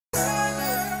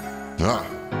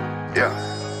Yeah.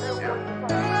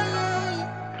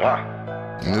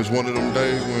 And it's one of them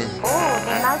days when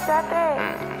I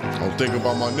don't think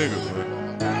about my niggas,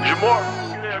 man. Jamar,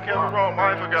 you never came wrong. I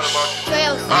ain't forgot about you.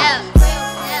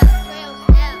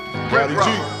 Daddy G.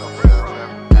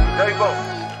 There you go.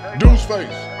 Deuce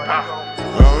face. You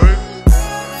know what I mean?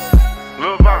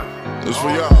 Lil Von. This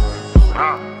for y'all,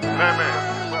 man.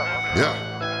 Yeah.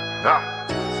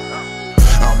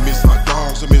 I miss my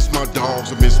dogs, I miss my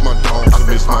dogs, I miss my dogs, I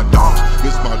miss my dogs,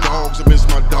 miss my dogs, I miss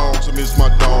my dogs, I miss my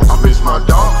dogs, I miss my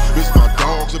dogs, miss my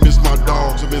dogs, I miss my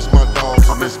dogs, I miss my dogs,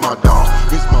 I miss my dogs,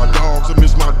 miss my dogs, I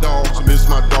miss my dogs, I miss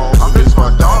my dogs, I miss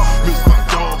my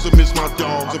dogs, miss my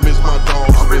dogs, I miss my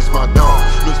dogs, I miss my dogs,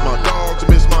 I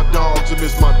miss my dogs,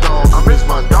 miss my dogs, I miss my dogs, I miss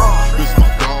my dogs, I miss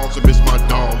my dogs, miss my dogs, I miss my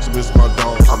dogs, I miss my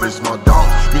dogs, I miss my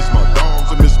dogs, miss my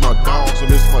dogs, I miss my dogs, I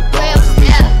miss my dogs, I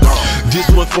miss my dogs. This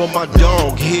one for my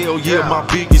dog, hell yeah, my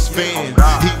biggest fan.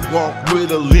 He walked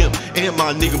with a limp, and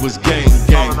my nigga was gang.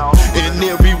 And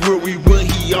everywhere we went,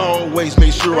 he always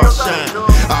made sure I shine.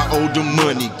 I owed him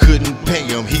money, couldn't pay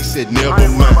him, he said never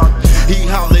mind. He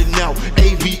hollering out,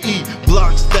 AVE,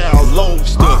 block style, long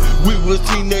stuff. We was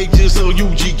teenagers, so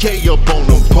UGK up on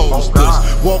them posters.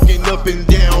 Walking up and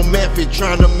down Maffet,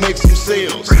 trying to make some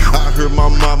sales. I heard my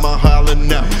mama hollering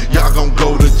out, y'all gon'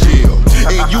 go to jail.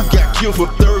 And you got killed for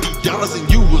 $30 and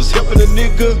you was helping a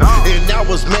nigga. And I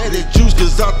was mad at you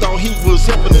cause I thought he was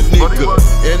helping a nigga.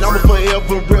 And I'ma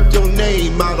forever rep your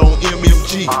name out on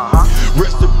MMG.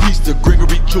 Rest in peace to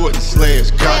Gregory Jordan /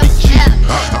 Gotti G.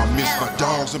 I miss my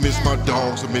dogs, I miss my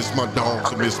dogs, I miss my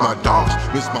dogs, I miss my dogs,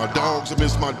 miss my dogs, I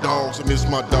miss my dogs, I miss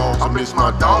my dogs, I miss my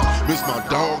dogs, miss my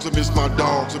dogs, I miss my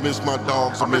dogs, I miss my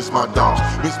dogs, I miss my dogs,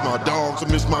 miss my dogs, I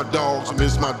miss my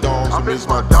dogs, I miss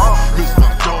my dogs, I miss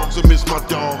my dogs, miss my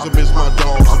dogs, I miss my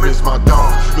dogs, I miss my dogs,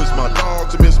 I miss my dogs, miss my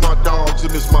dogs, I miss my dogs, I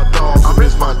miss my dogs, I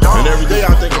miss my dogs. And every day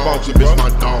I think about you, miss my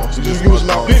dogs, I miss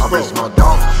my big I miss my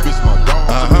dogs, miss my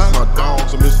dogs, I miss my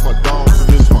dogs, I miss my dogs,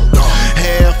 I miss my dogs.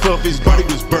 Half of his body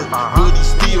was burnt, but he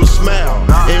still smiled.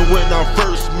 And when I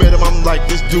first met him, I'm like,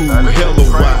 this dude hella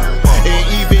wild. And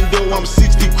even though I'm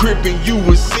 60 crippin', you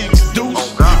was 6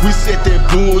 deuce, we set that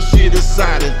bullshit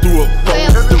aside and threw a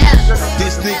 4 deuce.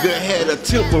 This nigga had a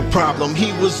temper problem,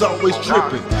 he was always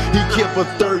tripping. He kept a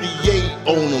 38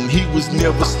 on him, he was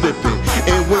never slipping.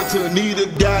 And when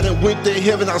Tanita died and went to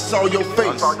heaven, I saw your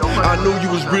face. I knew you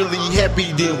was really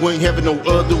happy, then wasn't having no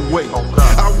other way.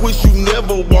 I wish you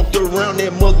never walked around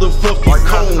that motherfucking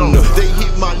corner. They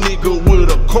hit my nigga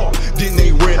with a car, then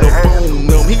they ran up on him.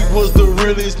 He was the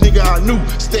realest nigga I knew,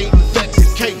 stating facts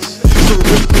and case. So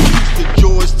rest in peace to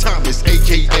George Thomas,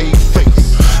 aka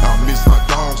Face. I miss my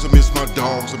dogs, I miss my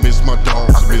dogs, I miss my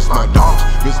dogs, I miss my dogs,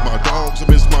 miss my dogs, I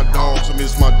miss my dogs, I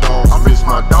miss my dogs, I miss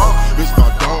my dogs, miss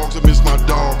my dogs, I miss my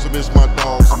dogs, I miss my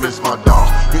dogs, I miss my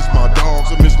dogs, miss my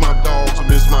dogs, I miss my dogs, I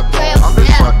miss my dogs,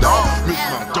 I miss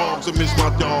my dogs, miss my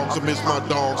dogs, I miss my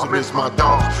dogs, I miss my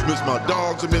dogs, I miss my dogs, miss my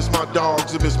dogs, I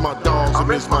miss my dogs, I miss my dogs, I miss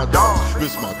my dogs,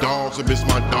 miss my dogs, I miss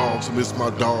my dogs, I miss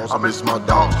my dogs, I miss my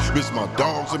dogs, miss my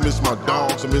dogs, I miss my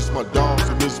dogs, I miss my dogs,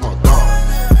 I miss my dogs.